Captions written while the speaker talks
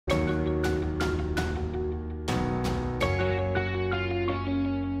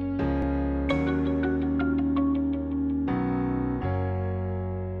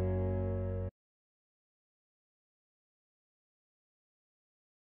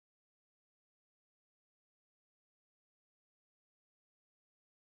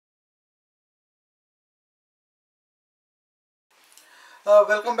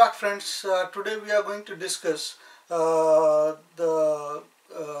Welcome back, friends. Today we are going to discuss the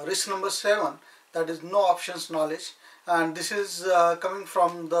risk number 7, that is no options knowledge, and this is coming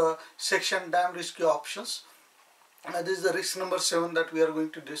from the section damn risky options. This is the risk number 7 that we are going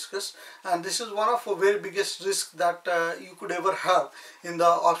to discuss, and this is one of the very biggest risks that you could ever have in the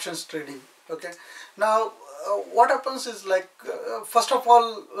options trading. Okay, now what happens is first of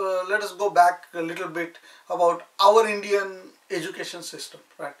all, let us go back a little bit about our Indian education system.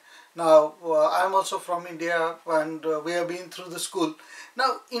 Right now, I am also from India, and we have been through the school.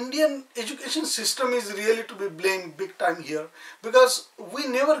 Now, Indian education system is really to be blamed big time here, because we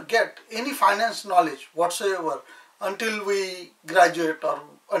never get any finance knowledge whatsoever until we graduate or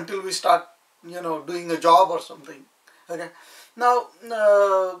until we start, doing a job or something. Okay. Now,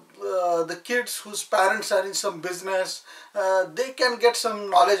 the kids whose parents are in some business, they can get some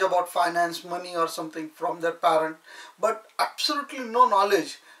knowledge about finance, money or something from their parent, but absolutely no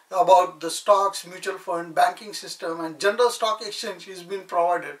knowledge about the stocks, mutual fund, banking system, and general stock exchange is being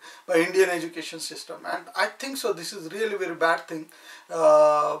provided by Indian education system. And I think so this is really very bad thing.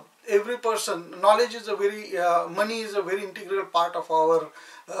 Every person, knowledge is a very, money is a very integral part of our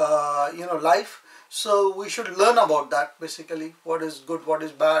life. So we should learn about that, basically what is good, what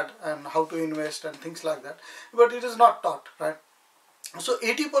is bad, and how to invest and things like that. But it is not taught, right? So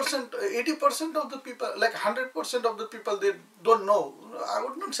 80% of the people, like 100% of the people, they don't know. I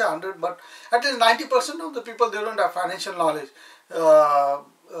would not say 100, but at least 90% of the people, they don't have financial knowledge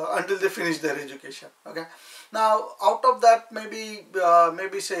until they finish their education. Okay. Now, out of that, maybe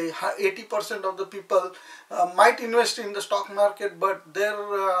say 80% of the people might invest in the stock market, but their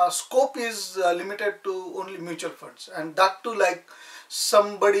scope is limited to only mutual funds, and that too, like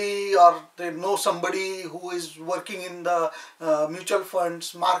somebody, or they know somebody who is working in the mutual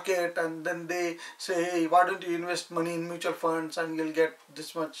funds market, and then they say, hey, why don't you invest money in mutual funds and you'll get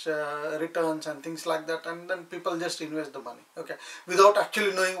this much returns and things like that, and then people just invest the money, okay, without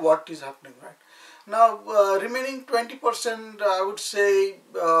actually knowing what is happening, right? Now, remaining 20%, I would say,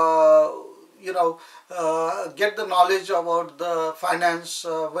 get the knowledge about the finance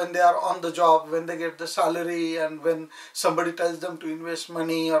when they are on the job, when they get the salary, and when somebody tells them to invest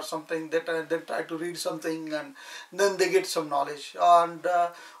money or something, they try to read something, and then they get some knowledge. And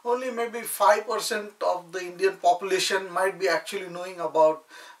only maybe 5% of the Indian population might be actually knowing about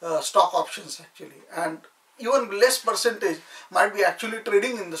stock options actually, and even less percentage might be actually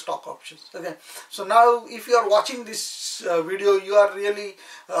trading in the stock options. Okay, so now if you are watching this video, you are really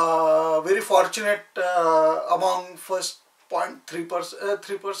very fortunate among first 0.3%,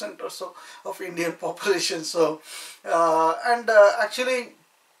 3% or so of Indian population. So and actually,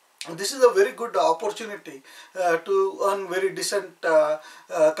 this is a very good opportunity to earn very decent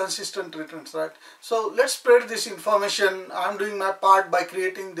consistent returns, right? So let's spread this information. I'm doing my part by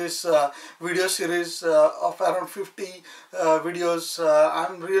creating this video series of around 50 videos.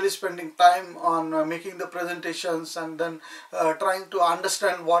 I'm really spending time on making the presentations, and then trying to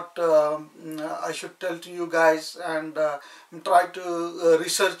understand what I should tell to you guys, and try to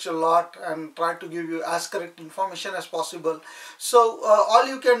research a lot and try to give you as correct information as possible. So all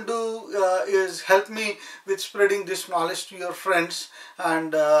you can do is help me with spreading this knowledge to your friends,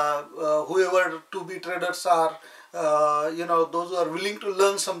 and whoever to-be traders are, those who are willing to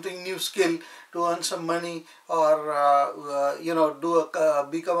learn something new skill to earn some money, or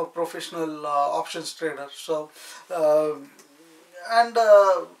become a professional options trader. So and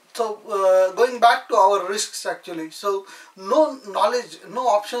going back to our risks actually, so no knowledge, no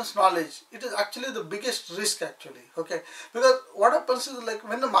options knowledge, it is actually the biggest risk actually. Okay, because what happens is, like,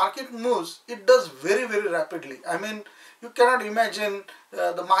 when the market moves, it does very, very rapidly. I mean, you cannot imagine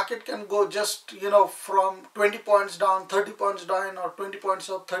the market can go just, from 20 points down, 30 points down, or 20 points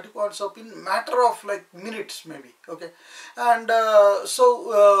up, 30 points up in matter of like minutes maybe. Okay, and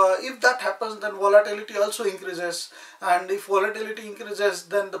if that happens, then volatility also increases, and if volatility increases,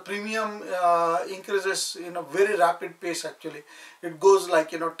 then the premium increases in a very rapid pace actually. It goes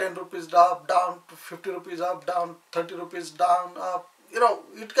like, 10 rupees up, down, to 50 rupees up, down, 30 rupees down, up.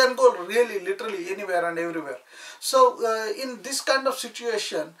 It can go really literally anywhere and everywhere. So in this kind of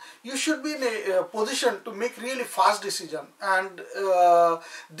situation, you should be in a position to make really fast decision, and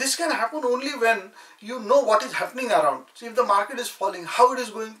this can happen only when you know what is happening around. So if the market is falling, how it is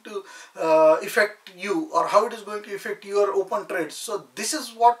going to affect you, or how it is going to affect your open trades. So this is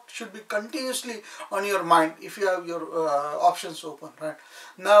what should be continuously on your mind if you have your options open, right?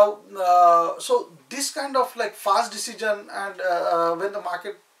 Now, so this kind of like fast decision, and when the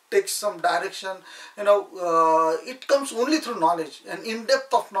market takes some direction. It comes only through knowledge and in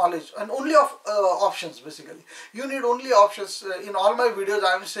depth of knowledge and only of options. Basically, you need only options. In all my videos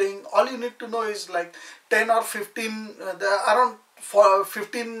I am saying all you need to know is like 10 or 15 around for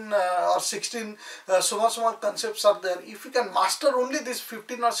 15 or 16 small concepts are there. If you can master only these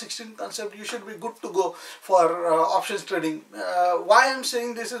 15 or 16 concepts, you should be good to go for options trading. Why I am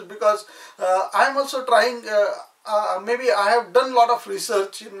saying this is because I am also trying, maybe I have done a lot of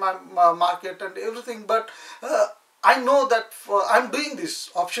research in my market and everything, but I know that I'm doing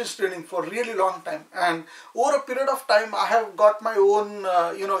this options trading for really long time, and over a period of time I have got my own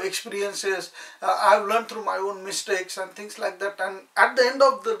experiences. I have learned through my own mistakes and things like that, and at the end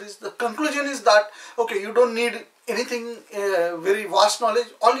of the conclusion is that okay, you don't need anything very vast knowledge.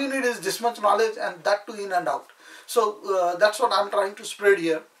 All you need is this much knowledge, and that too in and out. So that's what I'm trying to spread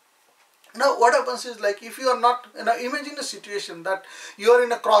here. Now what happens is, like, if you are not, imagine a situation that you are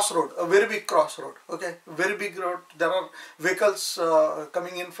in a crossroad, a very big crossroad, okay, very big road. There are vehicles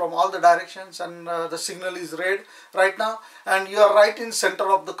coming in from all the directions, and the signal is red right now, and you are right in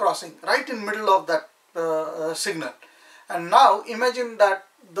center of the crossing, right in middle of that signal. And now imagine that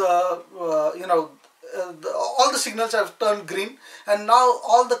all the signals have turned green, and now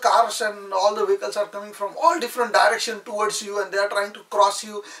all the cars and all the vehicles are coming from all different directions towards you, and they are trying to cross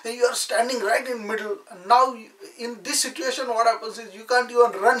you, and you are standing right in middle. And now in this situation what happens is you can't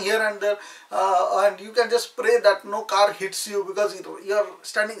even run here and there, and you can just pray that no car hits you, because you are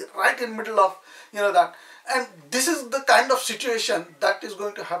standing right in middle of that. And this is the kind of situation that is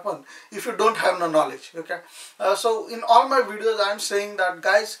going to happen if you don't have no knowledge. Okay, so in all my videos I am saying that,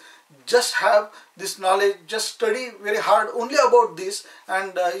 guys, just have this knowledge, just study very hard only about this,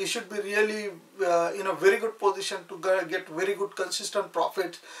 and you should be really in a very good position to get very good consistent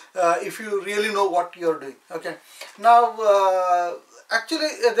profit if you really know what you are doing. Okay, now actually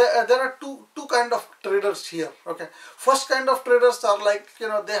there are two kind of traders here. Okay, first kind of traders are like,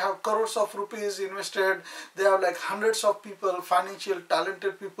 they have crores of rupees invested, they have like hundreds of people, financial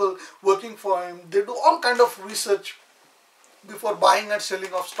talented people working for him, they do all kind of research before buying and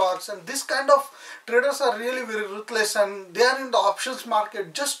selling of stocks, and this kind of traders are really very ruthless, and they are in the options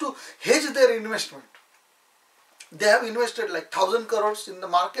market just to hedge their investment. They have invested like 1,000 crores in the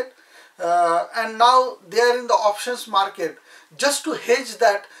market, and now they are in the options market just to hedge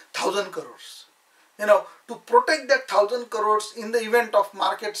that 1,000 crores, to protect that 1,000 crores in the event of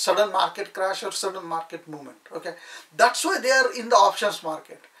sudden market crash or sudden market movement. Okay, that's why they are in the options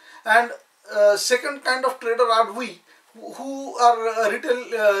market. And second kind of trader are we, who are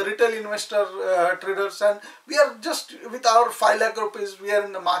retail investor traders, and we are just with our 5 lakh rupees, we are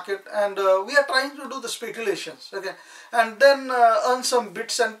in the market, and we are trying to do the speculations. Okay, and then earn some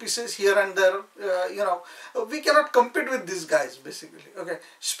bits and pieces here and there. We cannot compete with these guys basically. Okay,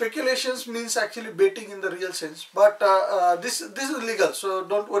 speculations means actually betting in the real sense, but this is legal, so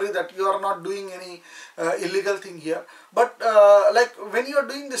don't worry that you are not doing any illegal thing here. But like when you are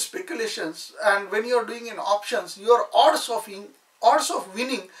doing the speculations and when you are doing in options, your odds of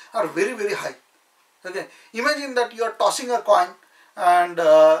winning are very, very high. Okay, imagine that you are tossing a coin, and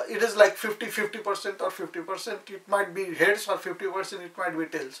it is like 50% or 50%. It might be heads, or 50% it might be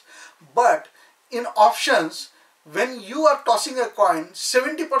tails. But in options, when you are tossing a coin,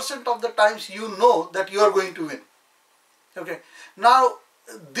 70% of the times you know that you are going to win. Okay, now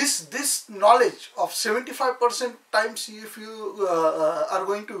this knowledge of 75% times if you are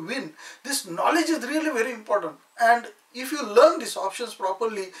going to win, this knowledge is really very important. And if you learn these options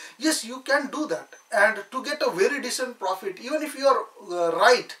properly, yes, you can do that, and to get a very decent profit, even if you are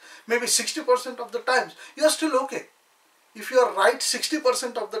right maybe 60% of the times, you are still okay. If you are right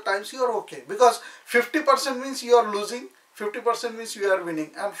 60% of the times, you are okay, because 50% means you are losing, 50% means you are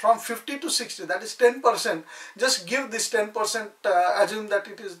winning, and from 50 to 60, that is 10%. Just give this 10%, assume that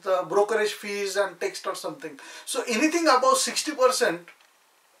it is the brokerage fees and text or something. So anything above 60%,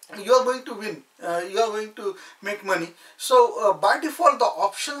 you are going to win, you are going to make money. So by default the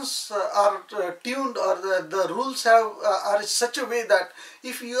options are tuned, or the rules are in such a way that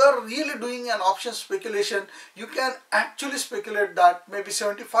if you are really doing an option speculation, you can actually speculate that maybe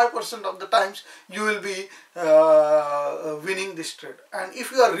 75% of the times you will be winning this trade. And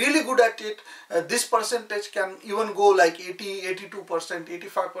if you are really good at it, this percentage can even go like 80, 82%,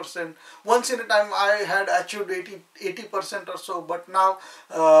 85%. Once in a time I had achieved 80% or so, but now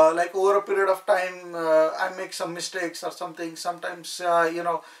like over a period of time I make some mistakes or something. Sometimes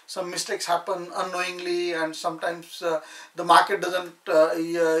some mistakes happen unknowingly, and sometimes the market doesn't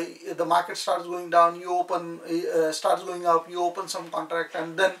the market starts going down, you open starts going up, you open some contract,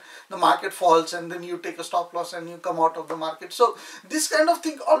 and then the market falls, and then you take a stop loss and you come out of the market. So this kind of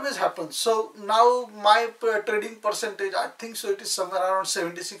thing always happens. So now my trading percentage, I think so it is somewhere around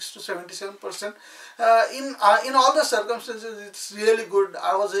 76 to 77%. In all the circumstances, it's really good.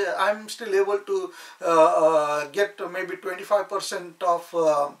 I'm still able to get maybe 25%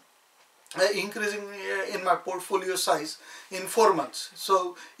 of increasing in my portfolio size in 4 months.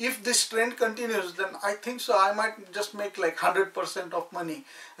 So if this trend continues, then I think so I might just make like 100% of money,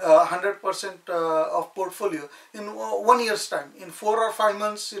 100% of portfolio in 1 year's time. In 4 or 5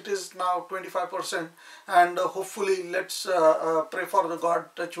 months, it is now 25%, and hopefully let's pray for the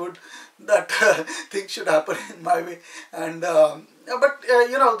God, touch wood, that things should happen in my way. And but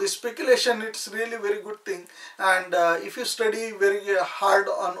the speculation, it's really very good thing, and if you study very hard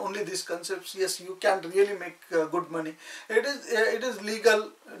on only these concepts, yes, you can really make good money. It is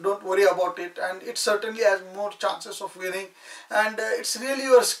legal, don't worry about it, and it certainly has more chances of winning, and it's really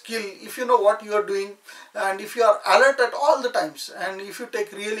your skill. If you know what you are doing, and if you are alert at all the times, and if you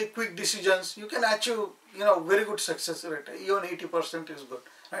take really quick decisions, you can achieve very good success rate. Even 80% is good,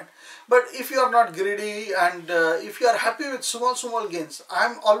 right? But if you are not greedy, and if you are happy with small gains,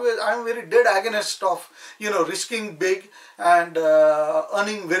 I'm very dead against of risking big and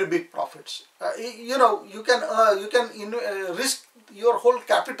earning very big profits. You can risk your whole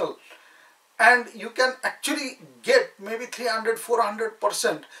capital, and you can actually get maybe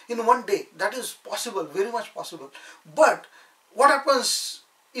 300-400% in one day. That is possible, very much possible. But what happens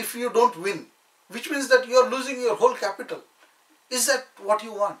if you don't win? Which means that you are losing your whole capital. Is that what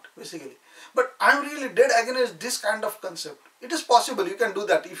you want, basically? But I'm really dead against this kind of concept. It is possible, you can do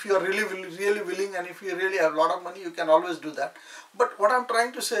that. If you are really willing, and if you really have a lot of money, you can always do that. But what I'm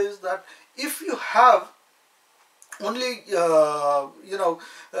trying to say is that if you have only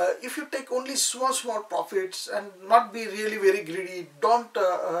if you take only small profits and not be really very greedy, don't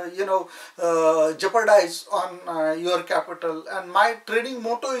jeopardize on your capital. And my trading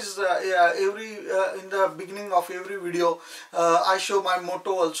motto is in the beginning of every video I show my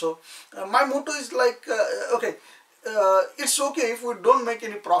motto also. My motto is like okay, it's okay if we don't make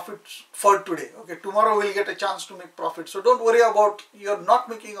any profits for today. Okay, tomorrow we'll get a chance to make profit, so don't worry about you're not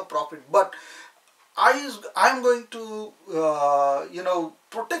making a profit. But I'm going to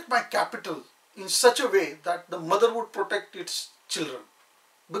protect my capital in such a way that the mother would protect its children,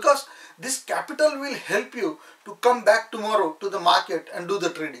 because this capital will help you to come back tomorrow to the market and do the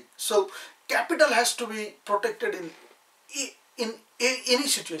trading. So capital has to be protected in any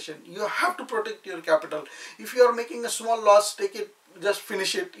situation. You have to protect your capital. If you are making a small loss, take it, just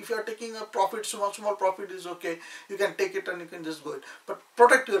finish it. If you are taking a profit, small profit is okay, you can take it and you can just go it. But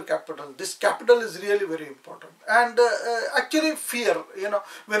protect your capital. This capital is really very important. And actually fear,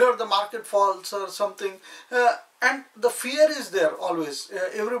 whenever the market falls or something, and the fear is there always.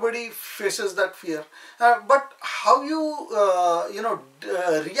 Everybody faces that fear. But how you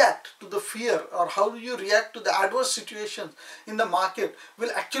react to the fear, or how do you react to the adverse situations in the market, will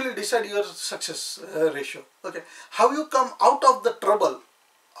actually decide your success ratio. Okay, how you come out of the trouble,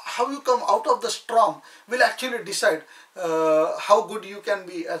 how you come out of the storm, will actually decide how good you can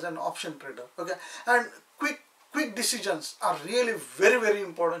be as an option trader. Okay, and quick decisions are really very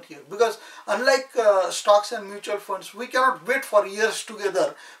important here, because unlike stocks and mutual funds, we cannot wait for years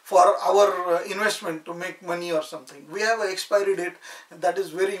together for our investment to make money or something. We have an expiry date, that is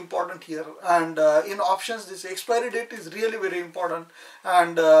very important here. And in options, this expiry date is really very important.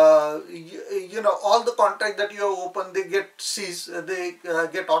 And all the contract that you have opened, they get seized, they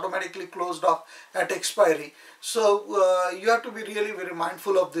get automatically closed off at expiry. So you have to be really very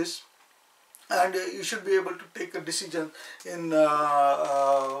mindful of this, and you should be able to take a decision in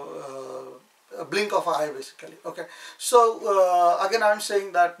a blink of an eye, basically. Okay, so again I'm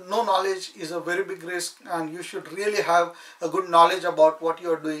saying that no knowledge is a very big risk, and you should really have a good knowledge about what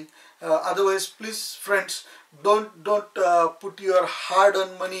you are doing. Otherwise, please friends, don't put your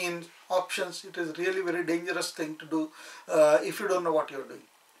hard-earned money in options. It is really very dangerous thing to do if you don't know what you are doing.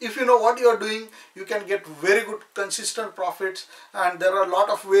 If you know what you are doing, you can get very good consistent profits, and there are a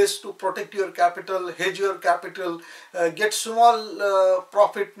lot of ways to protect your capital, hedge your capital, get small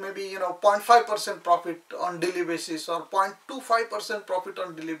profit, maybe 0.5% profit on daily basis, or 0.25% profit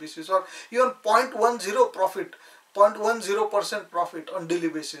on daily basis, or even 0.10 profit, 0.10% profit on daily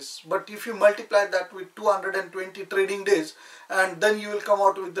basis. But if you multiply that with 220 trading days, and then you will come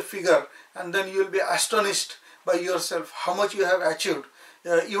out with the figure, and then you will be astonished by yourself how much you have achieved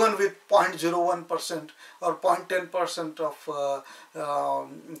even with 0.01% or 0.10% of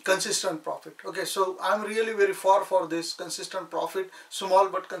consistent profit. Okay, so I'm really very for this consistent profit, small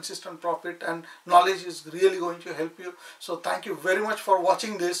but consistent profit, and knowledge is really going to help you. So thank you very much for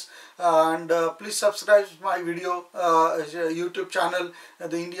watching this, and please subscribe my video YouTube channel,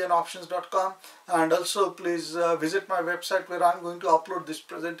 TheIndianOptions.com, and also please visit my website where I'm going to upload this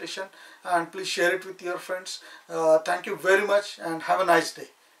presentation, and please share it with your friends. Thank you very much and have a nice day.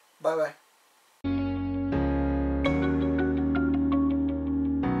 Bye bye.